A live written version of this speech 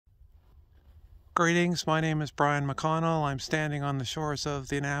Greetings, my name is Brian McConnell. I'm standing on the shores of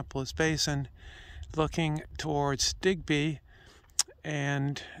the Annapolis Basin looking towards Digby,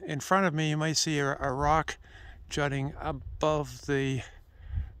 and in front of me you might see a rock jutting above the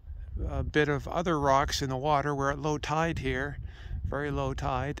bit of other rocks in the water. We're at low tide here, very low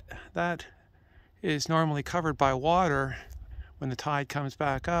tide. That is normally covered by water when the tide comes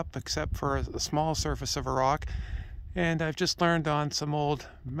back up, except for a small surface of a rock. And I've just learned on some old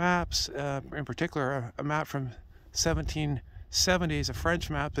maps, in particular a map from 1770s, a French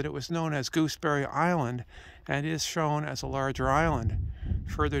map, that it was known as Gooseberry Island and is shown as a larger island.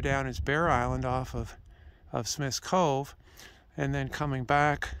 Further down is Bear Island off of Smith's Cove, and then coming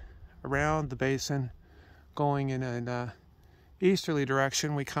back around the basin, going in an easterly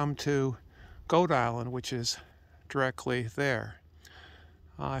direction, we come to Goat Island, which is directly there.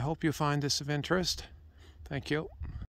 I hope you find this of interest. Thank you.